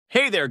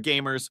Hey there,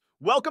 gamers!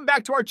 Welcome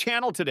back to our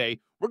channel today.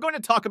 We're going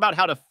to talk about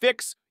how to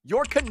fix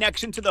your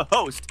connection to the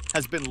host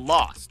has been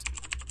lost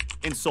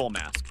in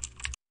Soulmask.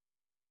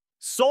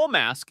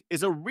 Soulmask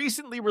is a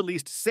recently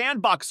released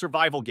sandbox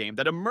survival game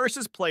that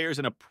immerses players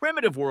in a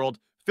primitive world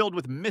filled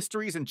with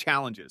mysteries and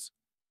challenges.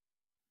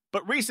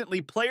 But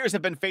recently, players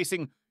have been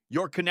facing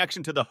your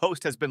connection to the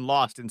host has been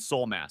lost in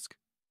Soulmask.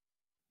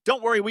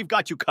 Don't worry, we've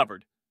got you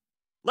covered.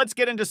 Let's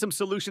get into some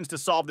solutions to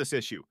solve this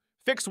issue.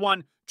 Fix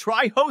 1.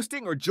 Try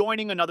hosting or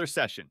joining another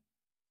session.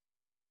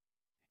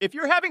 If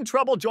you're having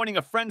trouble joining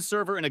a friend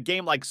server in a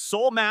game like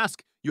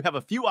Soulmask, you have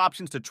a few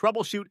options to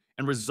troubleshoot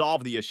and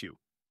resolve the issue.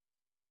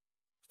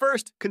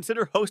 First,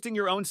 consider hosting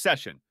your own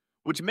session,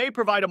 which may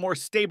provide a more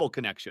stable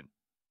connection.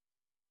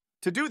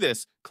 To do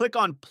this, click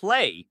on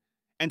Play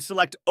and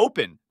select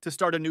Open to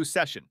start a new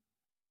session.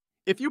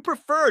 If you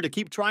prefer to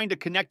keep trying to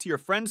connect to your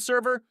friend's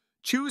server,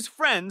 choose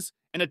Friends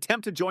and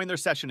attempt to join their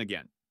session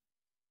again.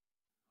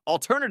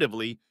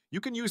 Alternatively, you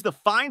can use the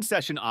Find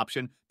Session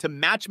option to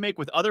matchmake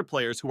with other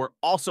players who are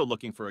also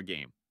looking for a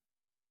game.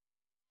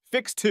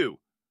 Fix 2.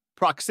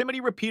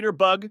 Proximity repeater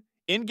bug.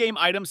 In-game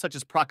items such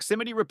as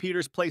proximity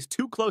repeaters placed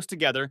too close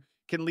together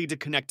can lead to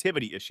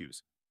connectivity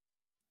issues.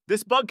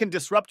 This bug can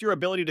disrupt your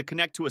ability to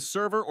connect to a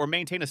server or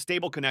maintain a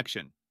stable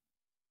connection.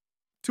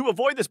 To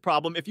avoid this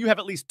problem, if you have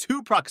at least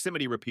 2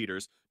 proximity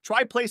repeaters,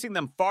 try placing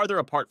them farther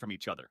apart from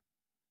each other.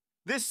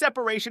 This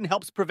separation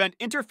helps prevent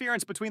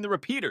interference between the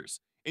repeaters,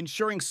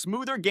 ensuring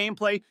smoother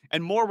gameplay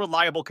and more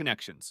reliable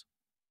connections.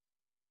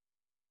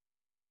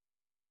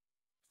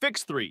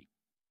 Fix 3.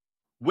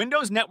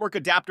 Windows Network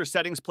Adapter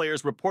Settings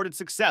players reported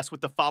success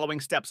with the following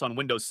steps on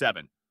Windows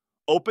 7.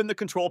 Open the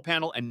control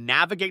panel and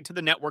navigate to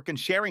the Network and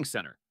Sharing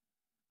Center.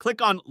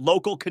 Click on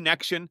Local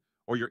Connection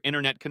or your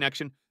internet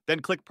connection, then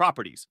click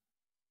Properties.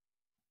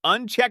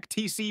 Uncheck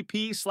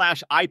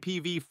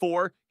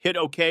TCP/IPv4, hit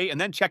OK,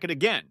 and then check it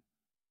again.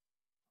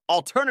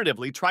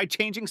 Alternatively, try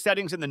changing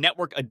settings in the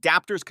network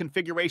adapter's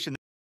configuration.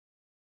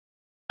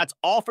 That's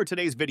all for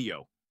today's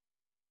video.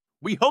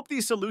 We hope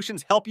these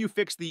solutions help you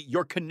fix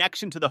your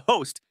connection to the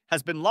host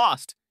has been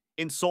lost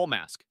in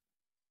Soulmask.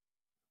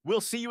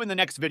 We'll see you in the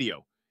next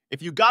video.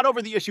 If you got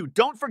over the issue,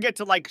 don't forget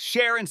to like,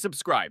 share, and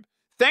subscribe.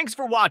 Thanks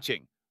for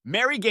watching.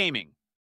 Merry gaming!